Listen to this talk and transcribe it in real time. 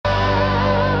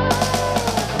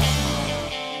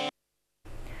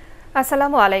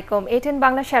আসসালামু আলাইকুম। ATN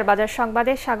বাংলা শেয়ারবাজার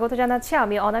সংবাদে স্বাগত জানাচ্ছি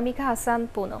আমি অনামিকা হাসান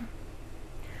পুনম।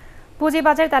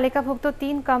 পুঁজিবাজার তালিকাভুক্ত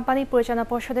 ৩ কোম্পানি পরিচালনা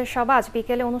পর্ষদের সভা আজ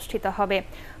বিকেলে অনুষ্ঠিত হবে।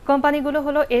 কোম্পানিগুলো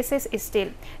হলো SS স্টিল।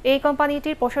 এই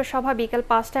কোম্পানিটির পর্ষদ সভা বিকেল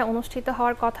 ৫টায় অনুষ্ঠিত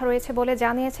হওয়ার কথা রয়েছে বলে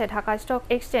জানিয়েছে ঢাকা স্টক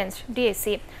এক্সচেঞ্জ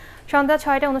DSE। সন্ধ্যা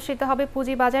 ৬টায় অনুষ্ঠিত হবে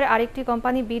পুঁজিবাজার আরেকটি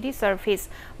কোম্পানি বিডি সার্ভিস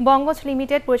বঙ্গজ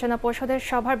লিমিটেড পরিচালনা পর্ষদের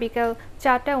সভা বিকেল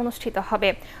 ৪টায় অনুষ্ঠিত হবে।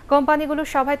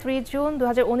 কোম্পানিগুলোর সভায় ৩০ জুন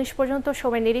 ২০১৯ পর্যন্ত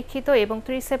সময় নিরীক্ষিত এবং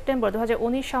 ৩০ সেপ্টেম্বর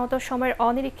 ২০১৯ সমত সময়ের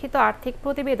অনিরীক্ষিত আর্থিক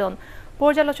প্রতিবেদন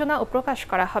পর্যালোচনা ও প্রকাশ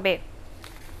করা হবে।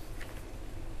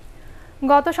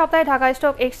 গত সপ্তাহে ঢাকা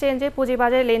স্টক এক্সচেঞ্জে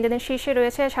পুঁজিবাজারে লেনদেনের শীর্ষে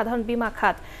রয়েছে সাধারণ বীমা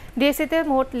খাত। ডিএসইতে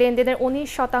মোট লেনদেনের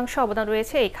 ১৯% অবদান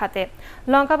রয়েছে এই খাতে।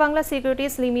 লঙ্কা বাংলা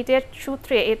সিকিউরিটিজ লিমিটেড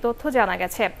সূত্রে এ তথ্য জানা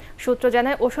গেছে। সূত্র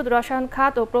জানায় ওষুধ রসায়ন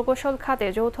খাত ও প্রকৌশল খাতে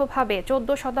যৌথভাবে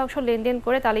 ১৪% লেনদেন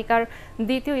করে তালিকার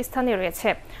দ্বিতীয় স্থানে রয়েছে।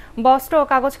 বস্ত্র ও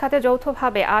কাগজ খাতে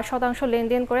যৌথভাবে ৮%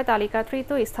 লেনদেন করে তালিকার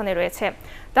তৃতীয় স্থানে রয়েছে।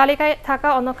 তালিকায় থাকা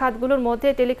অন্য খাতগুলোর মধ্যে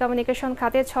টেলিকমিউনিকেশন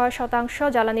খাতে ৬%,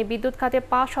 জ্বালানি বিদ্যুৎ খাতে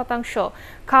 ৫%,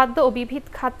 খাদ্য ও বিবিধ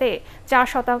খাতে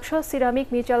 ৪%, সিরামিক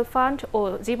মিউচুয়াল ফান্ড ও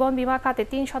জীবন বীমা খাতে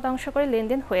 ৩% করে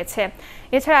লেনদেন হয়েছে।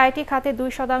 এছাড়া আইটি খাতে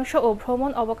 ২% ও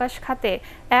ভ্রমণ অবকাশ খাতে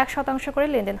 ১% করে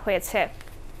লেনদেন হয়েছে।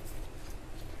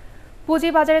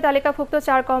 পুঁজিবাজারে তালিকাভুক্ত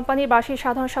 ৪ কোম্পানির বার্ষিক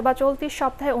সাধারণ সভা চলতি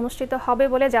সপ্তাহে অনুষ্ঠিত হবে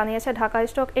বলে জানিয়েছে ঢাকা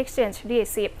স্টক এক্সচেঞ্জ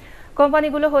DSE।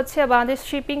 কোম্পানিগুলো হচ্ছে বাংলাদেশ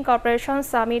শিপিং কর্পোরেশন,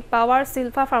 সামিট পাওয়ার,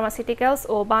 সিলভা ফার্মাসিউটিক্যালস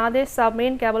ও Bangladesh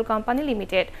submarine cable company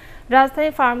limited.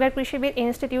 রাজধানীর ফার্মগেট কৃষিবিদ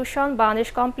ইনস্টিটিউশন বাংলাদেশ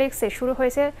কমপ্লেক্সে শুরু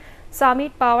হয়েছে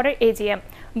সামিট পাওয়ারের AGM।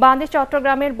 বাংলাদেশ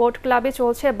চট্টগ্রামের বোট ক্লাবে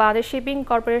চলছে বাংলাদেশ শিপিং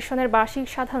কর্পোরেশনের বার্ষিক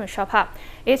সাধারণ সভা।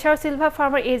 এছাড়াও সিলভা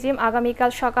ফার্মার AGM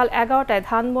আগামীকাল সকাল ১১টায়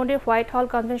ধানমন্ডির হোয়াইট হল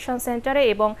কনভেনশন সেন্টারে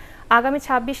এবং আগামী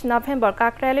 ২৬ নভেম্বর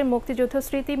কাকরাইলের মুক্তিযুদ্ধ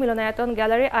স্মৃতি মিলনায়তন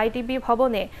গ্যালারি IDB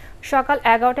ভবনে সকাল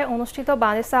 ১১টায় অনুষ্ঠিত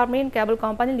বাংলাদেশ সাবমেরিন কেবল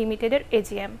কোম্পানি লিমিটেডের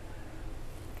AGM।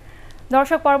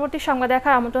 দর্শক, পরবর্তী সংবাদ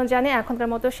দেখার আমন্ত্রণ জানিয়ে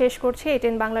এখনকার মতো শেষ করছি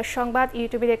ATN বাংলার সংবাদ।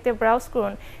 ইউটিউবে দেখতে ব্রাউজ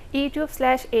করুন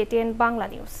youtube/ATN Bangla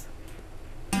News।